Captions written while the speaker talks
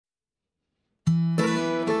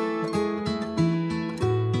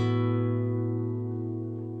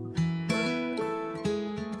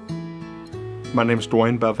My name's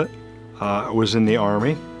Dwayne Bevitt. I was in the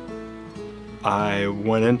Army. I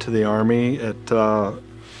went into the Army at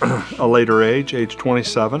a later age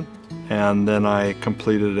 27, and then I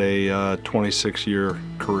completed a 26-year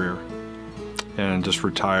career and just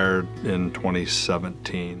retired in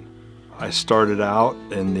 2017. I started out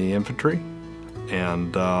in the infantry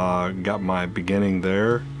and got my beginning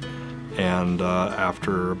there. And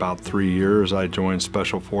after about 3 years, I joined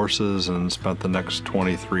Special Forces and spent the next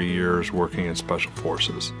 23 years working in Special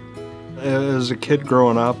Forces. As a kid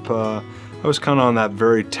growing up, I was kind of on that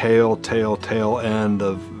very tail end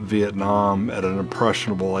of Vietnam at an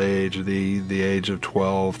impressionable age, the age of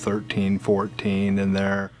 12, 13, 14 in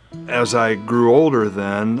there. As I grew older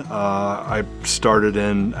then, I started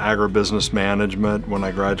in agribusiness management when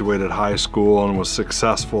I graduated high school and was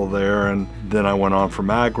successful there, and then I went on from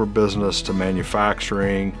agribusiness to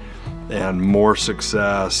manufacturing and more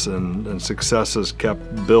success, and successes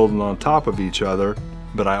kept building on top of each other,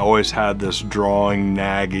 but I always had this drawing,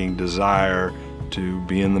 nagging desire to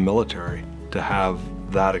be in the military, to have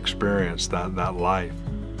that experience, that life.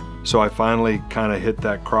 So I finally kind of hit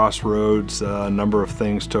that crossroads. A number of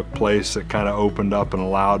things took place that kind of opened up and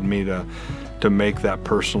allowed me to make that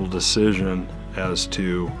personal decision as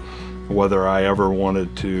to whether I ever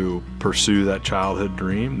wanted to pursue that childhood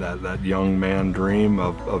dream, that young man dream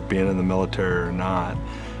of being in the military or not.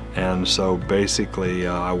 And so basically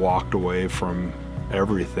I walked away from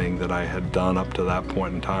everything that I had done up to that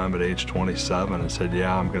point in time at age 27 and said,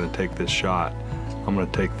 yeah, I'm going to take this shot. I'm going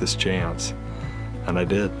to take this chance. And I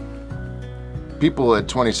did. People at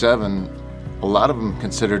 27, a lot of them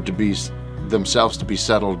considered to be themselves to be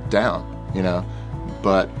settled down, you know,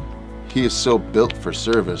 but he is so built for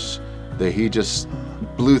service that he just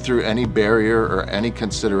blew through any barrier or any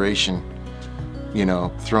consideration, you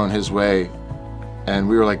know, thrown his way. And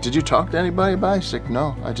we were like, did you talk to anybody about it? He's like,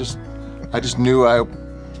 no, I just knew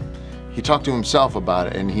he talked to himself about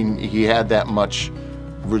it, and he had that much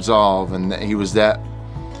resolve, and he was that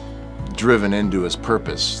driven into his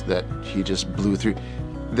purpose that he just blew through.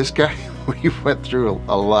 This guy, we went through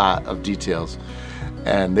a lot of details,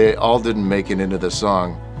 and they all didn't make it into the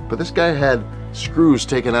song, but this guy had screws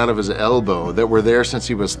taken out of his elbow that were there since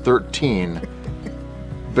he was 13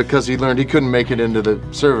 because he learned he couldn't make it into the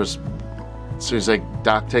service. So he's like,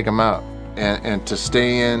 Doc, take him out. And to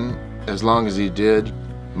stay in as long as he did,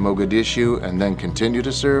 Mogadishu, and then continue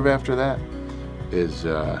to serve after that is,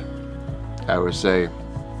 I would say,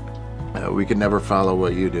 we could never follow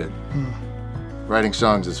what you did. Writing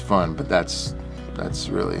songs is fun, but that's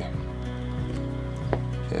really,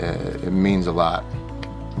 it means a lot,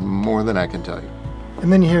 more than I can tell you.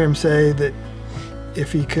 And then you hear him say that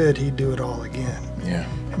if he could, he'd do it all again. Yeah.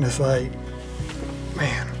 And it's like,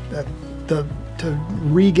 man, to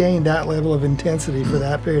regain that level of intensity for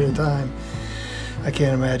that period of time, I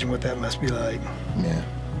can't imagine what that must be like. Yeah.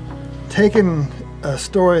 Taking a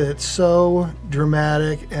story that's so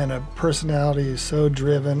dramatic and a personality is so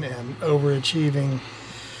driven and overachieving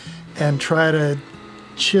and try to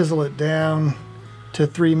chisel it down to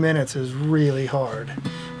 3 minutes is really hard.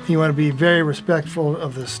 You want to be very respectful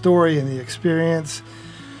of the story and the experience,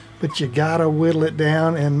 but you gotta whittle it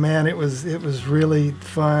down, and man, it was really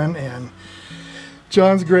fun. And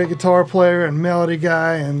John's a great guitar player and melody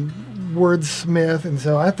guy and wordsmith, and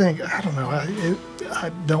so I don't know, I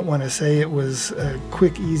don't want to say it was a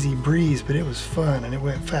quick, easy breeze, but it was fun and it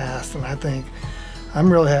went fast, and I think I'm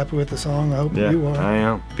really happy with the song. I hope you are. I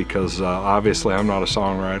am, because obviously I'm not a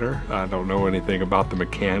songwriter. I don't know anything about the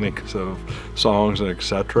mechanics of songs and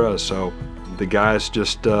etc. So the guys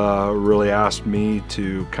just really asked me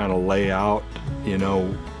to kind of lay out, you know,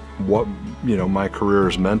 what, you know, my career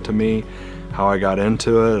has meant to me, how I got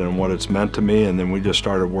into it and what it's meant to me, and then we just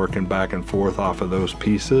started working back and forth off of those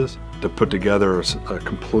pieces to put together a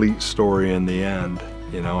complete story in the end,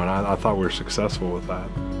 you know, and I thought we were successful with that.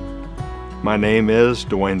 My name is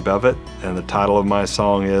Dwayne Bevitt, and the title of my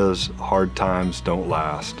song is Hard Times Don't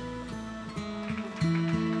Last.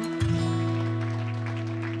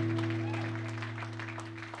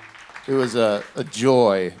 It was a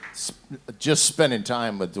joy just spending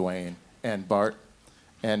time with Dwayne and Bart.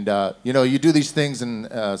 And, you know, you do these things and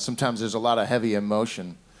sometimes there's a lot of heavy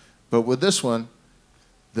emotion. But with this one,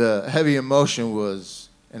 the heavy emotion was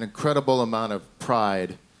an incredible amount of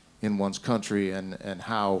pride in one's country and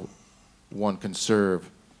how one can serve.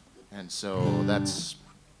 And so that's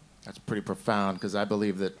pretty profound, because I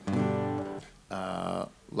believe that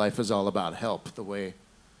life is all about help.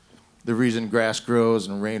 The reason grass grows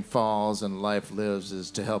and rain falls and life lives is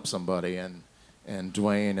to help somebody. And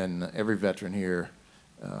Dwayne and every veteran here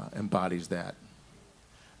embodies that.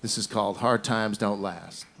 This is called Hard Times Don't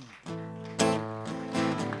Last.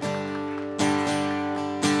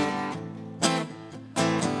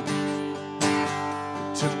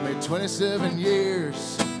 Took me 27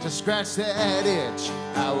 years to scratch that itch.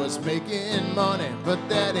 I was making money, but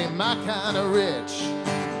that ain't my kind of rich.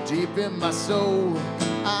 Deep in my soul,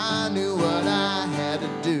 I knew what I had to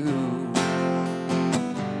do.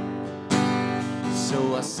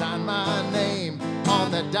 So I signed my name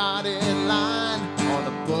on the dotted line on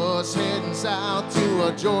a bus heading south to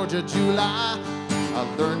a Georgia July.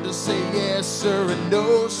 I learned to say yes sir and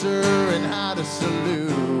no sir and how to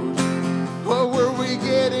salute. What were we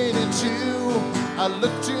getting into? I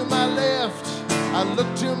looked to my left, I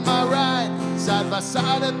looked to my right, side by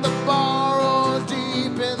side at the bar or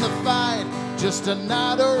deep in the fight. Just a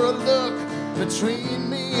nod or a look between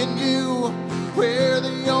me and you. We're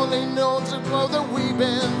the only ones that know that we've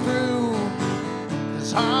been through.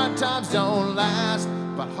 'Cause hard times don't last,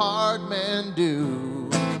 but hard men do.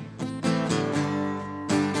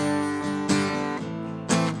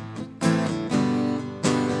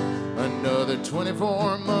 Another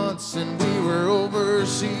 24 months and we were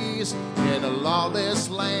overseas in a lawless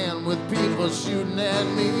land with people shooting at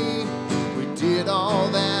me. We did all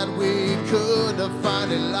that we could to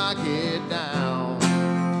finally lock it down.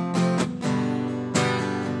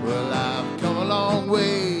 Well, I've come a long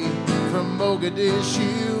way from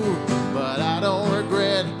Mogadishu, but I don't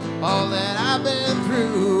regret all that I've been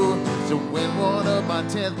through. So when one of my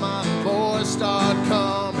 10th month boys start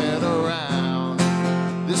coming around,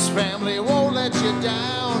 this family won't let you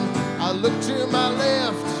down. I look to my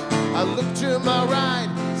left, I look to my right,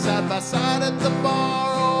 side by side at the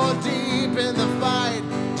bar or deep in the fight.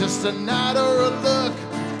 Just a nod or a look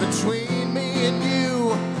between me and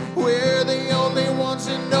you. We're the only ones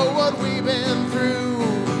that know what we've been through.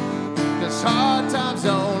 'Cause hard times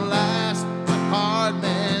don't last, but hard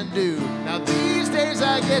men do. Now these days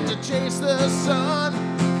I get to chase the sun.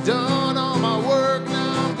 Done all my work,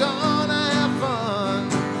 now I'm gonna have fun.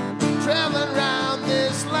 Traveling around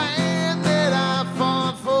this land that I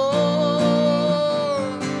fought for.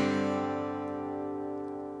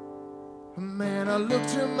 Man, I look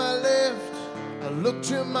to my left, I look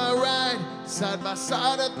to my right, side by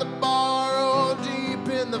side at the bar or deep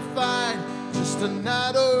in the fight. Just a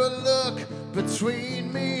nod or a look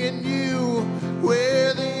between me and you.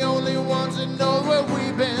 We're the only ones that know what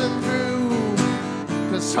we've been through.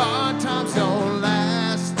 'Cause hard times don't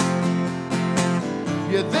last.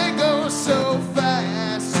 Yeah, they go so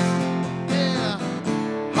fast. Yeah,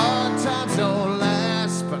 hard times don't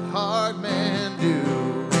last, but hard men do.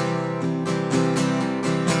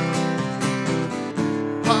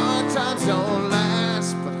 Hard times don't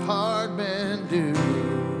last, but hard men do.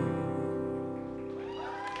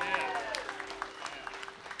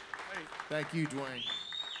 Thank you, Dwayne.